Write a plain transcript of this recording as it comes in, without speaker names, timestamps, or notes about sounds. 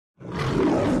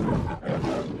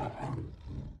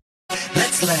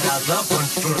Let's let our love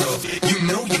unfurl. You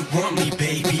know you want me,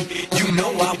 baby. You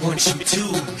know I want you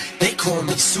too. They call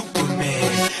me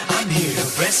Superman. I'm here to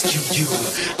rescue you.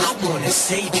 I wanna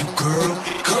save you, girl.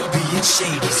 Come be in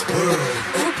Shady's world.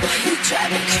 Oh boy, you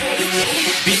drive me crazy.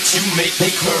 Bitch, you make me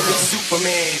curl.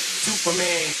 Superman,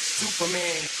 Superman,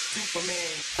 Superman,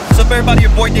 Superman. What's up, everybody?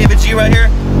 Your boy David G right here.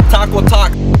 Taco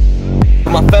Talk.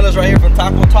 My fellas right here from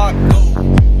Taco Talk.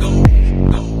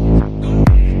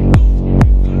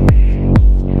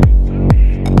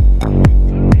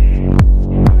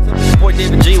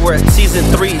 David G, we're at season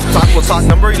 3, Taco Talk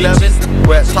number 11.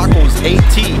 We're at Tacos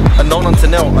AT, unknown unto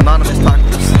now, anonymous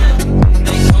tacos.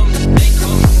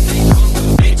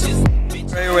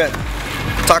 Right here we're at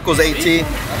Tacos AT,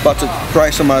 about to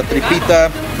try some tripita,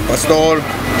 pastor,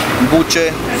 buche,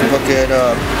 some fucking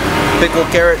pickled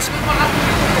carrots.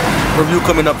 Review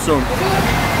coming up soon.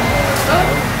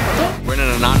 We're in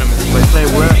an anonymous place. Hey,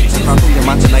 we're at Taco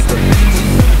Diamante.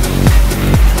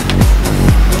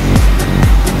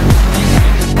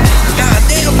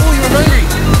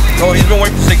 Oh, he's been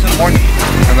working for 6 in the morning.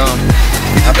 I know.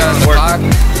 I've been on the clock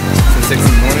since 6 in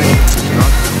the morning. You know?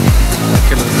 That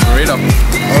kid was a burrito.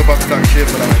 I was about to talk shit,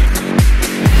 but I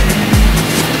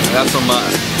got some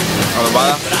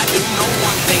adobada.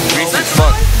 Greasy as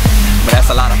fuck, but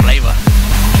that's a lot of flavor.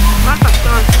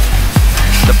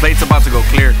 The plate's about to go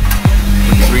clear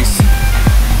with the grease.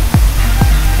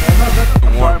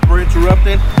 Sorry for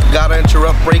interrupting. Gotta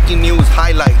interrupt. Breaking news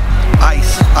highlight.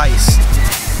 Ice.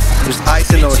 There's ice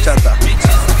in the horchata.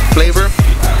 Flavor,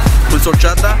 with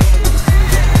horchata.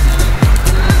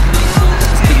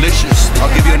 It's delicious.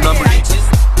 I'll give you a number.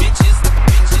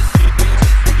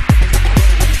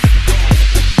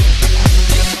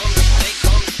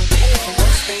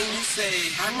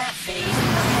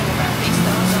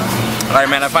 Alright,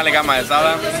 man, I finally got my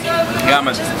asada. Got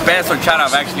my best horchata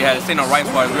I've actually had. It's ain't no rice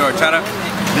bar, it's real horchata.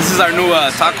 This is our new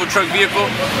taco truck vehicle.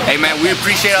 Hey man, we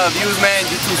appreciate all the views, man.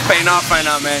 YouTube's paying off right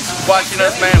now, man. Keep watching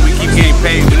us, man. We keep getting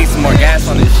paid. We need some more gas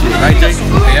on this shit, right, Jake?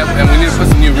 Yep, and we need to put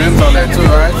some new rims on there too,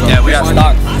 alright? So yeah, we got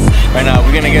stock. Right now,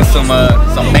 we're gonna get some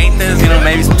 20s, you know,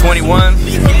 maybe some 21s.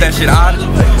 Keep that shit odd.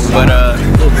 But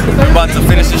we're about to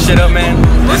finish this shit up, man.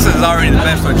 This is already the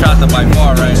best horchata by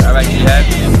far, right? I've actually had.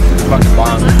 It's fucking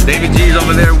bomb. David G's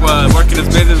over there working his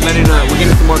business, letting we're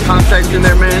getting some more contacts in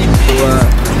there, man. So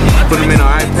put them in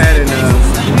our iPad and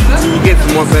we get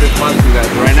some more better spots for you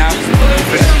guys. Right now,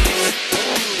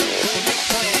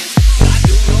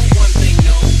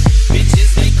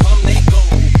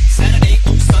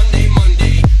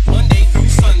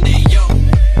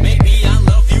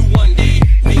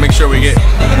 make sure we get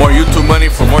more YouTube money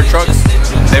for more trucks.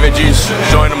 David G's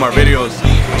showing them our videos,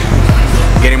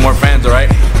 getting more fans, alright?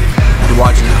 Keep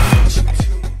watching.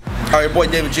 Alright, your boy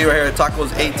David G right here at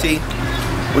Tacos AT.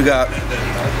 We got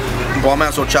bomb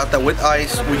ass horchata with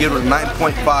ice. We give it a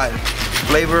 9.5.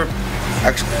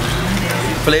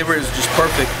 Flavor is just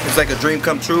perfect. It's like a dream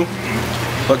come true.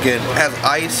 Again, it has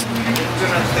ice.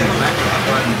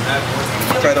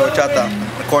 Try the horchata.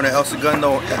 The corner El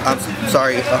Segundo, I'm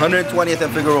sorry, 120th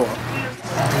and Figueroa.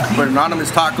 But anonymous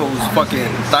tacos,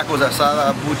 fucking tacos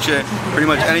asada, buche, pretty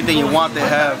much anything you want they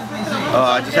have.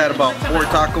 I just had about 4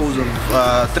 tacos of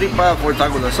tripa, 4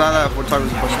 tacos asada, 4 tacos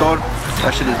of pastor.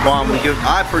 That shit is bomb.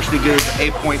 I personally give it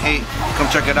 8.8. Come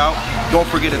check it out. Don't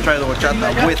forget to try the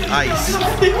horchata with ice.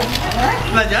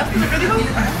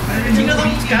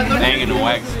 Hanging the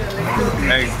wax.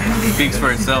 Hey, speaks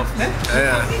for itself.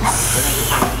 Yeah.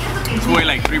 It's way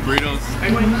like 3 burritos.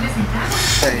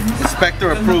 Hey, Inspector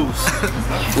approves.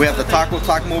 We have the Taco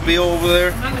Talk mobile over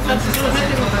there.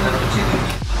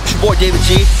 It's your boy David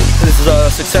G. This is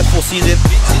a successful season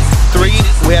 3.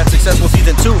 We had successful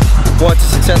season 2. Going to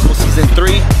successful season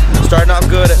 3. Starting off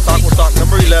good at Taco Talk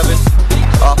number 11.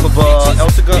 Off of El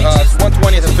Segundo,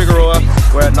 120th and Figueroa.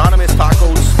 We're at Anonymous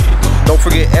Tacos. Don't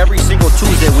forget, every single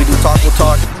Tuesday we do Taco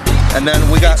Talk. And then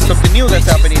we got something new that's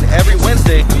happening every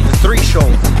Wednesday, the 3 show.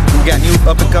 We got new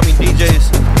up-and-coming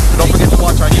DJs. Don't forget to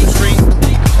watch our new stream.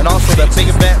 And also that big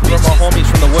event from our homies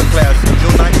from the Wood Class,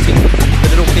 June 19th, the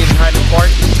Little Cave in Highland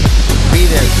Park. Be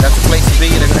there. That's the place to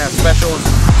be. They're going to have specials.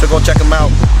 So go check them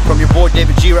out. From your boy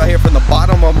David G right here from the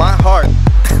bottom of my heart.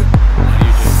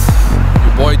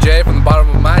 Your boy Jay from the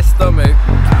bottom of my stomach.